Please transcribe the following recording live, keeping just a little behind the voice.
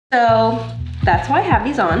So that's why I have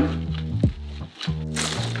these on.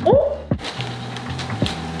 Oh,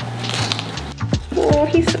 oh,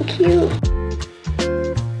 he's so cute.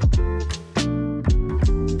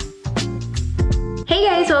 Hey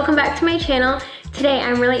guys, welcome back to my channel. Today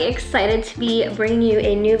I'm really excited to be bringing you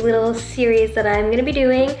a new little series that I'm gonna be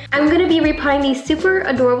doing. I'm gonna be repotting these super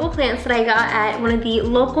adorable plants that I got at one of the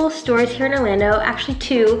local stores here in Orlando. Actually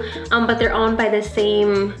two, but they're owned by the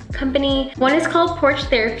same company. One is called Porch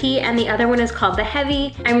Therapy and the other one is called The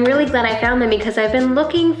Heavy. I'm really glad I found them because I've been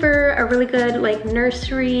looking for a really good like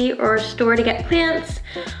nursery or store to get plants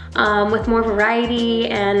with more variety,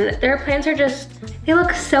 and their plants are just, they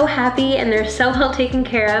look so happy and they're so well taken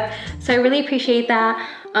care of. So I really appreciate that.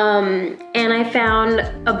 And I found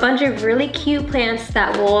a bunch of really cute plants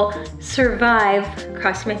that will survive,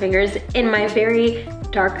 crossing my fingers, in my very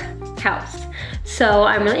dark house. So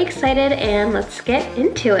I'm really excited and let's get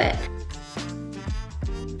into it.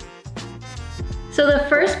 So the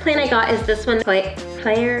first plant I got is this one, the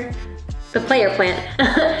player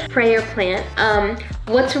plant. Prayer plant.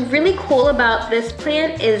 What's really cool about this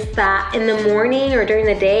plant is that in the morning or during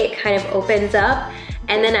the day it kind of opens up,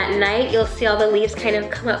 and then at night you'll see all the leaves kind of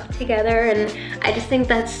come up together, and I just think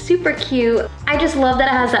that's super cute. I just love that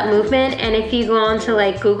it has that movement, and if you go on to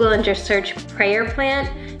like Google and just search prayer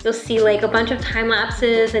plant, you'll see like a bunch of time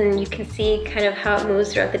lapses and you can see kind of how it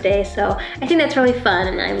moves throughout the day. So I think that's really fun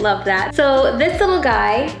and I love that. So this little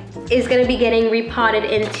guy is gonna be getting repotted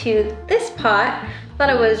into this pot. Thought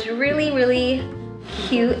it was really, really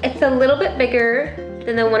cute. It's a little bit bigger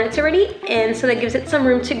than the one it's already in, so that gives it some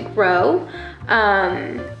room to grow.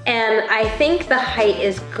 And I think the height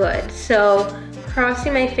is good. So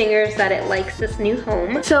crossing my fingers that it likes this new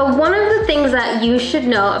home. So one of the things that you should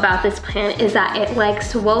know about this plant is that it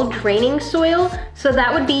likes well draining soil. So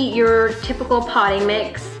that would be your typical potting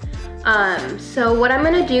mix. So what I'm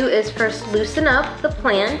gonna do is first loosen up the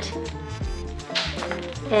plant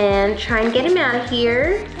and try and get him out of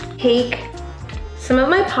here. Take some of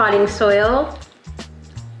my potting soil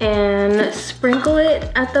and sprinkle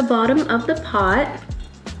it at the bottom of the pot.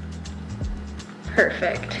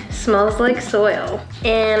 Perfect, smells like soil.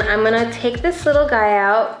 And I'm gonna take this little guy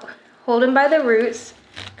out, hold him by the roots,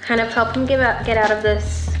 kind of help him get out of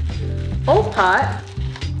this old pot.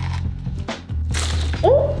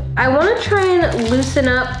 Oh, I wanna try and loosen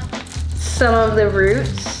up some of the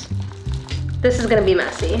roots. This is gonna be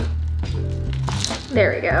messy.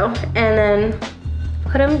 There we go. And then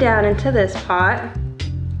put him down into this pot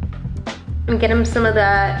and get him some of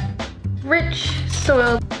that rich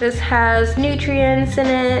soil. This has nutrients in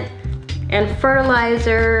it and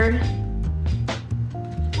fertilizer.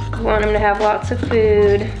 I want him to have lots of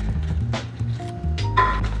food.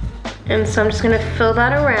 And so I'm just gonna fill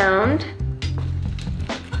that around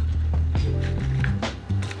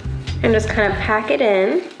and just kind of pack it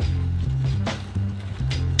in.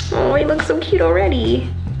 Oh, he looks so cute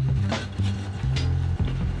already.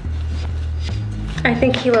 I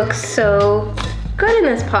think he looks so good in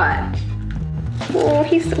this pot. Oh,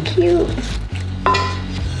 he's so cute.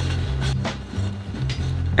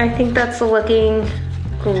 I think that's looking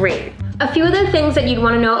great. A few other things that you'd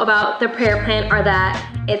want to know about the prayer plant are that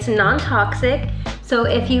it's non-toxic. So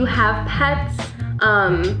if you have pets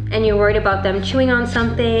and you're worried about them chewing on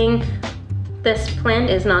something, this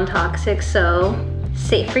plant is non-toxic, so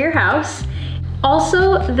safe for your house.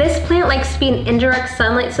 Also, this plant likes to be in indirect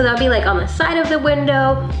sunlight, so that'll be like on the side of the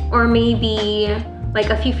window or maybe like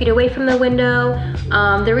a few feet away from the window.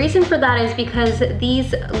 The reason for that is because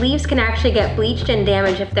these leaves can actually get bleached and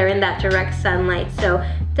damaged if they're in that direct sunlight. So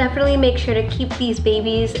definitely make sure to keep these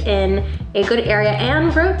babies in a good area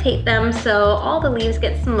and rotate them so all the leaves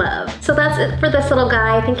get some love. So that's it for this little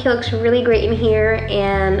guy. I think he looks really great in here.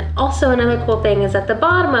 And also another cool thing is that the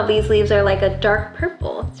bottom of these leaves are like a dark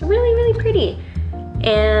purple. It's really, really pretty.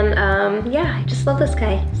 And yeah, I just love this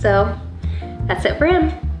guy. So that's it for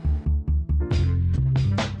him.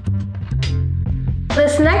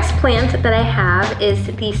 This next plant that I have is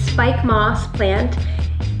the spike moss plant.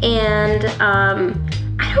 And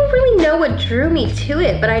I don't really know what drew me to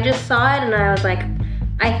it, but I just saw it and I was like,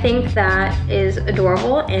 I think that is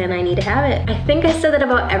adorable and I need to have it. I think I said that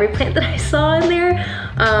about every plant that I saw in there,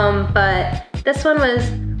 but this one was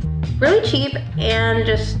really cheap and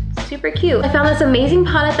just super cute. I found this amazing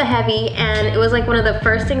pot at the Heavy and it was like one of the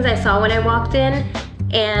first things I saw when I walked in,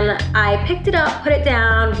 and I picked it up, put it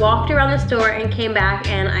down, walked around the store and came back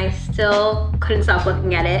and I still couldn't stop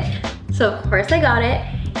looking at it. So of course I got it.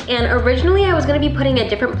 And originally I was gonna be putting a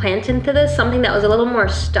different plant into this, something that was a little more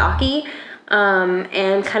stocky,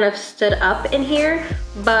 and kind of stood up in here.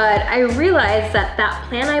 But I realized that that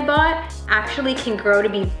plant I bought actually can grow to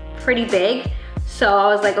be pretty big. So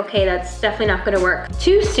I was like, okay, that's definitely not gonna work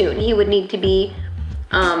too soon. He would need to be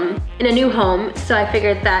in a new home. So I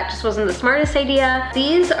figured that just wasn't the smartest idea.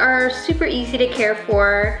 These are super easy to care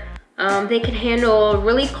for. They can handle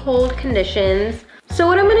really cold conditions. So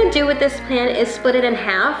what I'm gonna do with this plant is split it in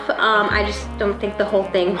half. I just don't think the whole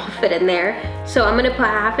thing will fit in there. So I'm gonna put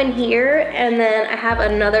half in here, and then I have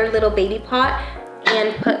another little baby pot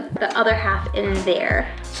and put the other half in there.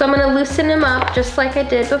 So I'm gonna loosen them up just like I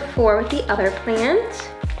did before with the other plant.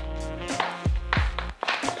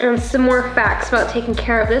 And some more facts about taking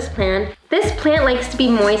care of this plant. This plant likes to be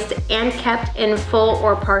moist and kept in full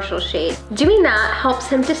or partial shade. Doing that helps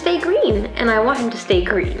him to stay green, and I want him to stay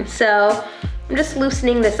green. So I'm just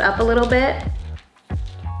loosening this up a little bit.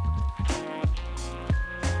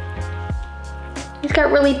 He's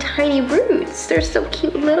got really tiny roots. They're so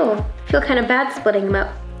cute little. I feel kind of bad splitting them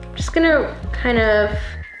up. I'm just gonna kind of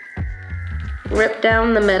rip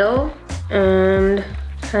down the middle and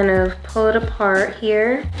kind of pull it apart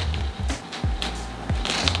here.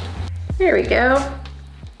 There we go.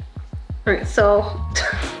 All right, so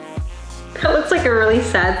that looks like a really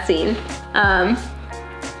sad scene.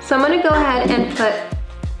 So I'm gonna go ahead and put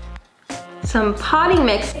some potting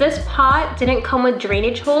mix. This pot didn't come with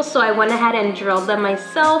drainage holes, so I went ahead and drilled them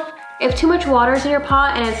myself. If too much water is in your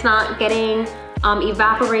pot and it's not getting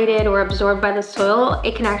evaporated or absorbed by the soil,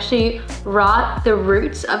 it can actually rot the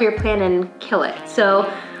roots of your plant and kill it.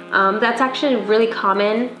 So that's actually really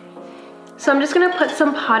common. So I'm just gonna put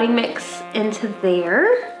some potting mix into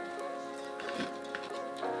there.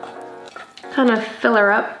 Kind of fill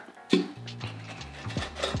her up.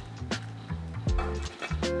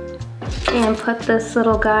 And put this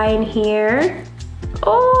little guy in here.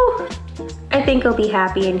 Oh, I think he'll be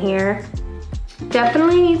happy in here.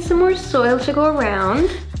 Definitely need some more soil to go around.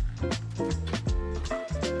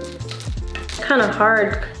 Kind of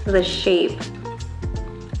hard because of the shape,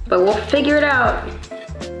 but we'll figure it out.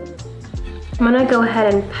 I'm gonna go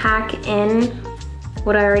ahead and pack in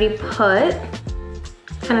what I already put.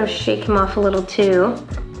 Kind of shake him off a little too.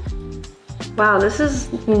 Wow, this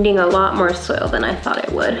is needing a lot more soil than I thought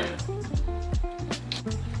it would.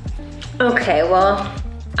 Okay, well,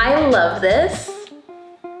 I love this.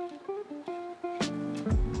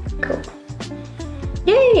 Cool.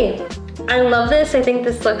 Yay! I love this. I think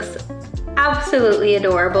this looks absolutely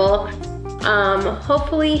adorable.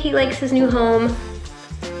 Hopefully he likes his new home.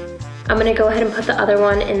 I'm gonna go ahead and put the other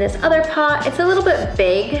one in this other pot. It's a little bit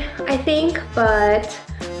big, I think, but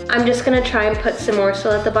I'm just gonna try and put some more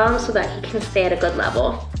soil at the bottom so that he can stay at a good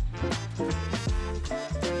level.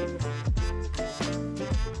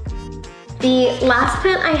 The last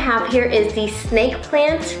plant I have here is the snake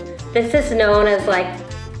plant. This is known as like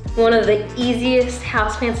one of the easiest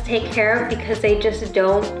houseplants to take care of because they just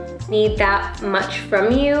don't need that much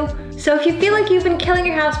from you. So if you feel like you've been killing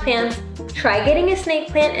your houseplants, try getting a snake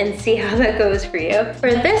plant and see how that goes for you. For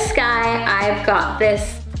this guy, I've got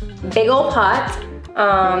this big old pot.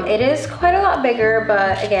 It is quite a lot bigger,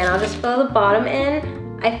 but again, I'll just fill the bottom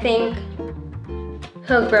in. I think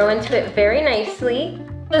he'll grow into it very nicely.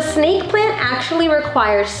 The snake plant actually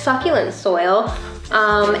requires succulent soil,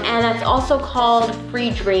 and that's also called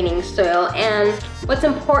free draining soil. And what's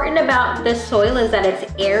important about this soil is that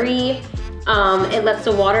it's airy. It lets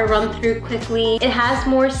the water run through quickly. It has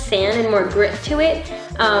more sand and more grit to it.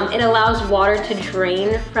 It allows water to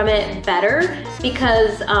drain from it better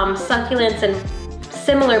because succulents and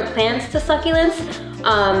similar plants to succulents,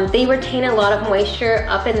 they retain a lot of moisture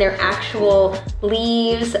up in their actual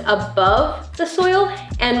leaves above the soil,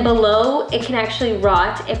 and below it can actually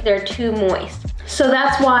rot if they're too moist. So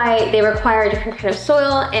that's why they require a different kind of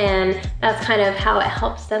soil, and that's kind of how it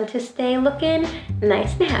helps them to stay looking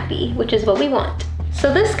nice and happy, which is what we want.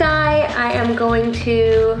 So this guy, I am going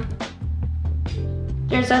to,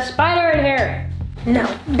 there's a spider in here. No,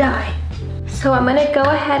 die. So I'm gonna go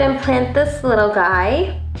ahead and plant this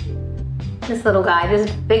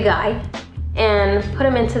big guy, and put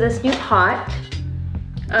him into this new pot.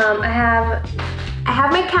 I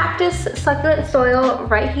have my cactus succulent soil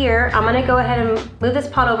right here. I'm gonna go ahead and move this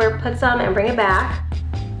pot over, put some, and bring it back.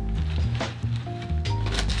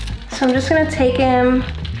 So I'm just gonna take him,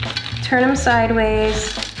 turn him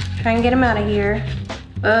sideways, try and get him out of here.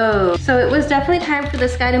 Oh, so it was definitely time for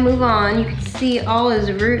this guy to move on. You can see all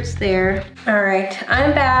his roots there. All right,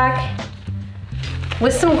 I'm back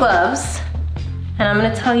with some gloves, and I'm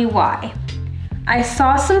gonna tell you why. I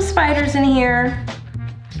saw some spiders in here,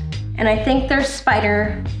 and I think they're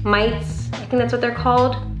spider mites. I think that's what they're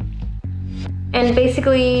called. And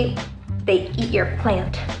basically, they eat your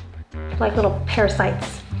plant like little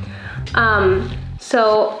parasites.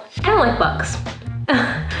 So I don't like bugs.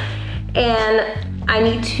 And I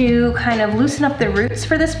need to kind of loosen up the roots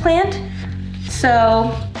for this plant.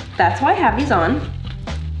 So that's why I have these on.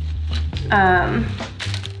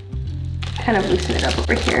 Kind of loosen it up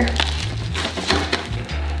over here.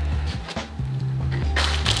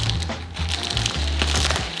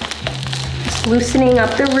 Just loosening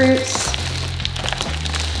up the roots.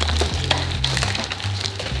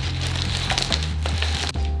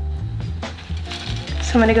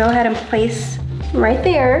 So I'm gonna go ahead and place right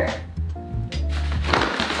there.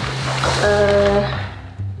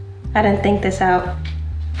 I didn't think this out.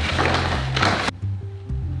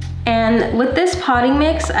 And with this potting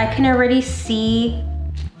mix, I can already see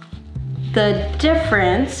the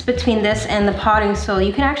difference between this and the potting soil.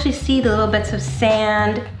 You can actually see the little bits of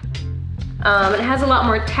sand. It has a lot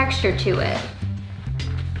more texture to it.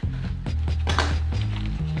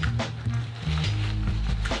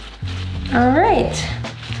 All right,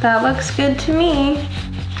 that looks good to me.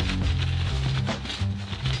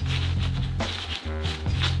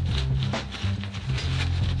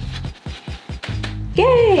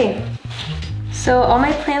 Yay! So all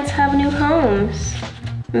my plants have new homes.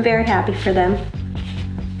 I'm very happy for them.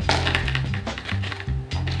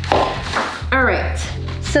 All right,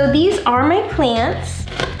 so these are my plants.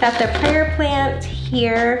 Got the prayer plant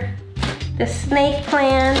here, the snake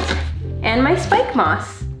plant, and my spike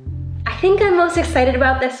moss. I think I'm most excited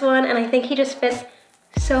about this one, and I think he just fits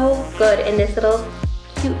so good in this little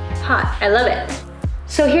cute pot. I love it.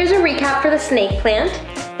 So here's a recap for the snake plant.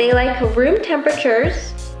 They like room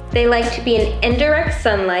temperatures. They like to be in indirect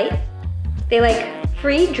sunlight. They like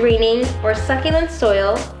free draining or succulent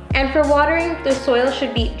soil. And for watering, the soil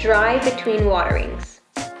should be dry between waterings.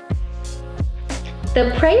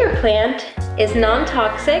 The prayer plant is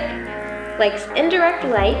non-toxic, likes indirect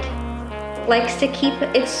light, likes to keep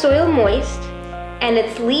its soil moist, and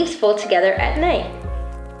its leaves full together at night.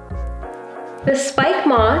 The spike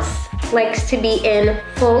moss likes to be in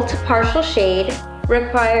full to partial shade,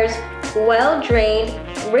 requires well-drained,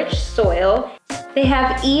 rich soil. They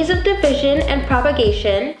have ease of division and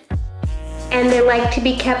propagation, and they like to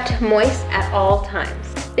be kept moist at all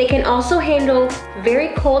times. They can also handle very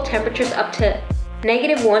cold temperatures up to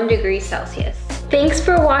 -1 degree Celsius. Thanks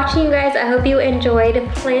for watching, you guys. I hope you enjoyed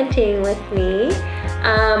planting with me.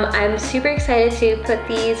 I'm super excited to put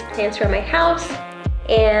these plants around my house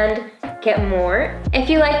and get more. If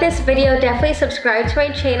you like this video, definitely subscribe to my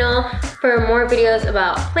channel for more videos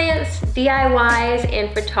about plants, DIYs,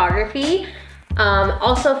 and photography.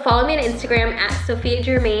 Also follow me on Instagram at Sophia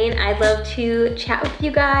Germain. I'd love to chat with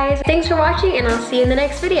you guys. Thanks for watching, and I'll see you in the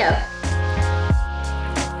next video.